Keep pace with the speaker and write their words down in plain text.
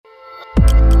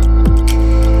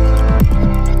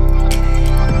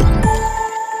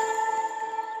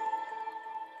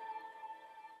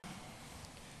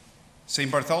St.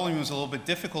 Bartholomew is a little bit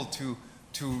difficult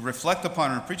to reflect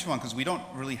upon or preach upon because we don't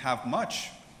really have much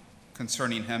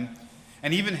concerning him.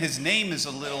 And even his name is a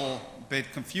little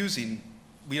bit confusing.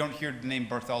 We don't hear the name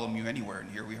Bartholomew anywhere in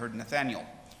here. We heard Nathaniel.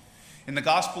 In the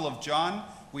Gospel of John,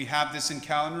 we have this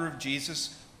encounter of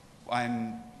Jesus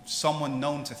and someone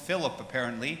known to Philip,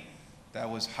 apparently, that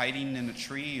was hiding in a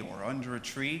tree or under a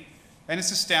tree. And is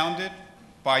astounded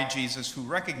by Jesus, who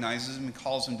recognizes him and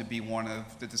calls him to be one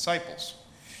of the disciples.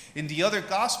 In the other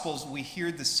Gospels, we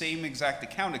hear the same exact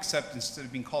account, except instead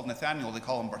of being called Nathaniel, they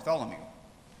call him Bartholomew.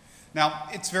 Now,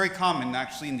 it's very common,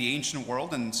 actually, in the ancient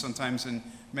world, and sometimes in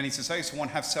many societies, one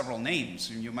have several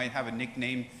names. You might have a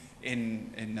nickname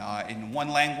in one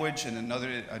language, and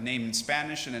another a name in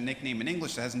Spanish, and a nickname in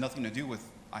English that has nothing to do with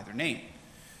either name.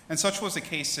 And such was the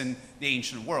case in the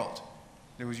ancient world.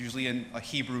 There was usually a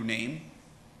Hebrew name,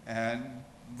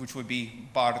 which would be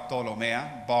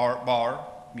Bartolomea. Bar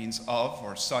means of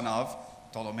or son of,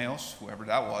 Ptolemaeus, whoever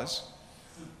that was.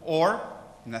 Or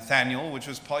Nathaniel, which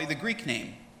was probably the Greek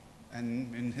name.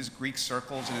 And in his Greek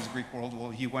circles, in his Greek world, well,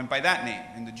 he went by that name.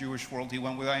 In the Jewish world, he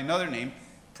went with another name.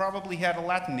 Probably had a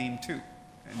Latin name too.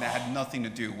 And that had nothing to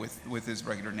do with his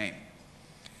regular name.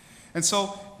 And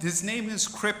so his name is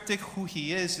cryptic. Who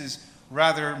he is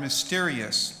rather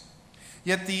mysterious.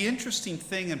 Yet the interesting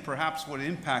thing, and perhaps what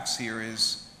impacts here,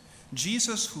 is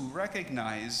Jesus, who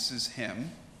recognizes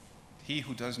him, he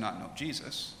who does not know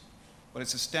Jesus, but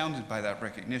is astounded by that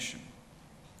recognition.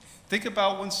 Think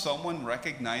about when someone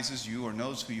recognizes you or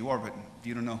knows who you are, but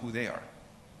you don't know who they are.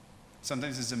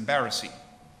 Sometimes it's embarrassing.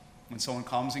 When someone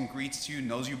comes and greets you,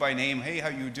 knows you by name, hey, how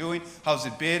you doing? How's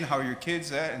it been? How are your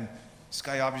kids at? And this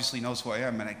guy obviously knows who I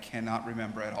am, and I cannot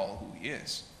remember at all who he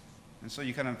is. And so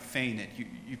you kind of feign it.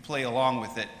 You play along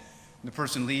with it. And the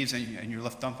person leaves, and you're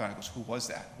left dumbfounded. Goes, who was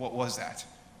that? What was that?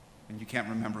 And you can't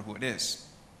remember who it is.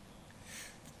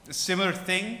 A similar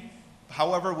thing,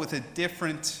 however, with a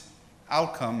different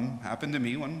outcome, happened to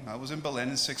me when I was in Belen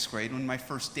in 6th grade. When my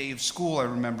first day of school, I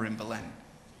remember in Belen.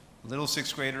 Little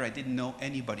 6th grader, I didn't know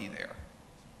anybody there.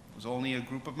 It was only a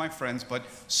group of my friends, but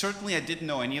certainly I didn't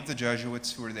know any of the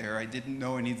Jesuits who were there. I didn't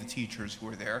know any of the teachers who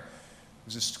were there. It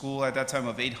was a school at that time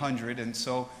of 800, and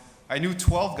so I knew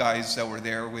 12 guys that were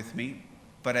there with me,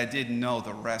 but I didn't know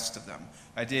the rest of them.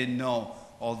 I didn't know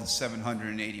all the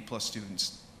 780 plus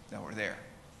students that were there.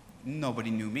 Nobody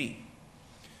knew me.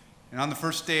 And on the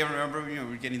first day, I remember, we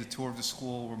were getting the tour of the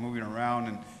school, we're moving around,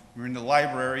 and we were in the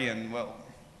library, and well,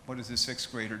 what does a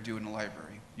 6th grader do in the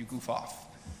library? You goof off.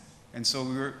 And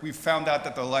so we found out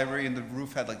that the library and the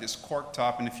roof had like this cork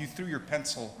top, and if you threw your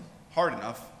pencil hard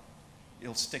enough,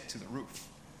 it'll stick to the roof.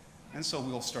 And so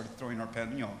we all started throwing our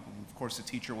pen, of course the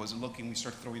teacher wasn't looking, we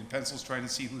started throwing pencils, trying to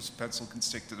see whose pencil can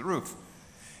stick to the roof.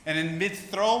 And in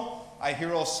mid-throw, I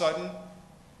hear all of a sudden,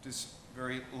 this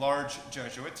very large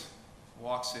Jesuit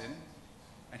walks in,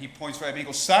 and he points right at me and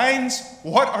goes, "Signs,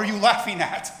 what are you laughing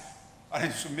at?" And I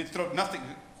just mid-throw, nothing.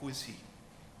 Who is he?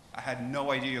 I had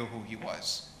no idea who he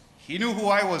was. He knew who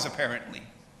I was, apparently.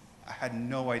 I had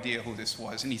no idea who this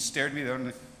was. And he stared me down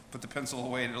and put the pencil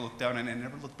away and looked down, and I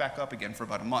never looked back up again for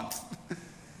about a month.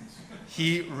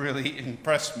 He really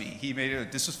impressed me.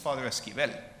 This was Father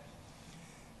Esquivel.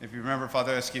 If you remember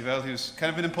Father Esquivel, he was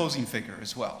kind of an imposing figure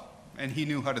as well. And he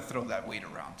knew how to throw that weight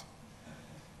around.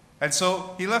 And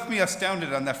so he left me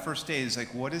astounded on that first day. He's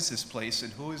like, what is this place?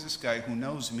 And who is this guy who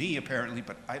knows me, apparently,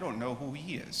 but I don't know who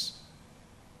he is?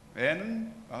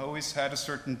 And I always had a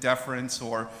certain deference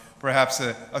or perhaps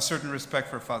a certain respect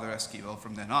for Father Esquivel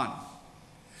from then on.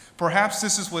 Perhaps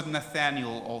this is what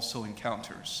Nathaniel also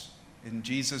encounters in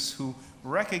Jesus, who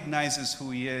recognizes who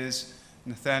he is.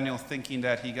 Nathaniel thinking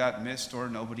that he got missed or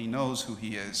nobody knows who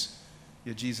he is.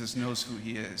 Yet Jesus knows who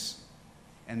he is.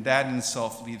 And that in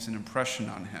itself leaves an impression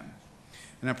on him.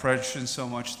 An impression so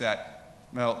much that,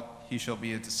 well, he shall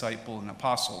be a disciple and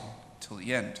apostle till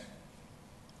the end.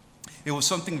 It was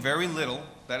something very little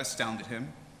that astounded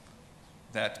him,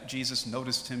 that Jesus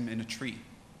noticed him in a tree,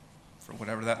 for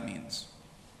whatever that means.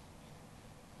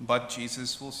 But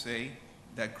Jesus will say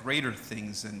that greater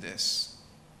things than this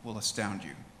will astound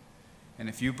you. And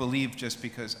if you believe just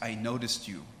because I noticed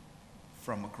you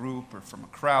from a group or from a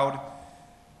crowd,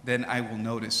 then I will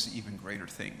notice even greater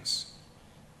things.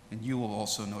 And you will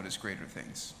also notice greater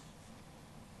things.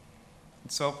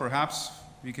 And so perhaps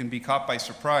we can be caught by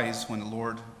surprise when the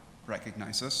Lord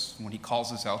recognizes us, when he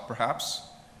calls us out perhaps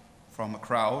from a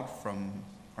crowd, from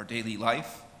our daily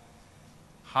life.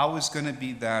 How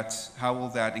will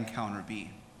that encounter be?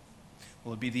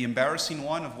 Will it be the embarrassing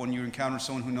one of when you encounter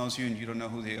someone who knows you and you don't know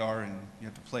who they are and you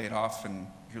have to play it off and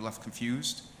you're left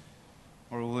confused?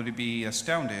 Or will it be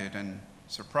astounded and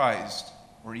surprised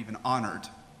or even honored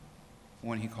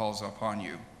when he calls upon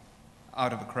you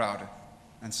out of a crowd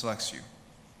and selects you.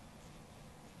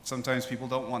 Sometimes people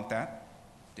don't want that.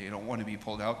 They don't want to be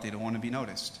pulled out. They don't want to be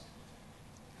noticed.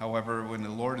 However, when the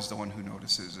Lord is the one who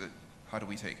notices it, how do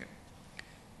we take it?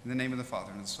 In the name of the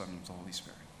Father, and of the Son, and of the Holy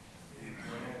Spirit.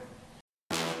 Amen.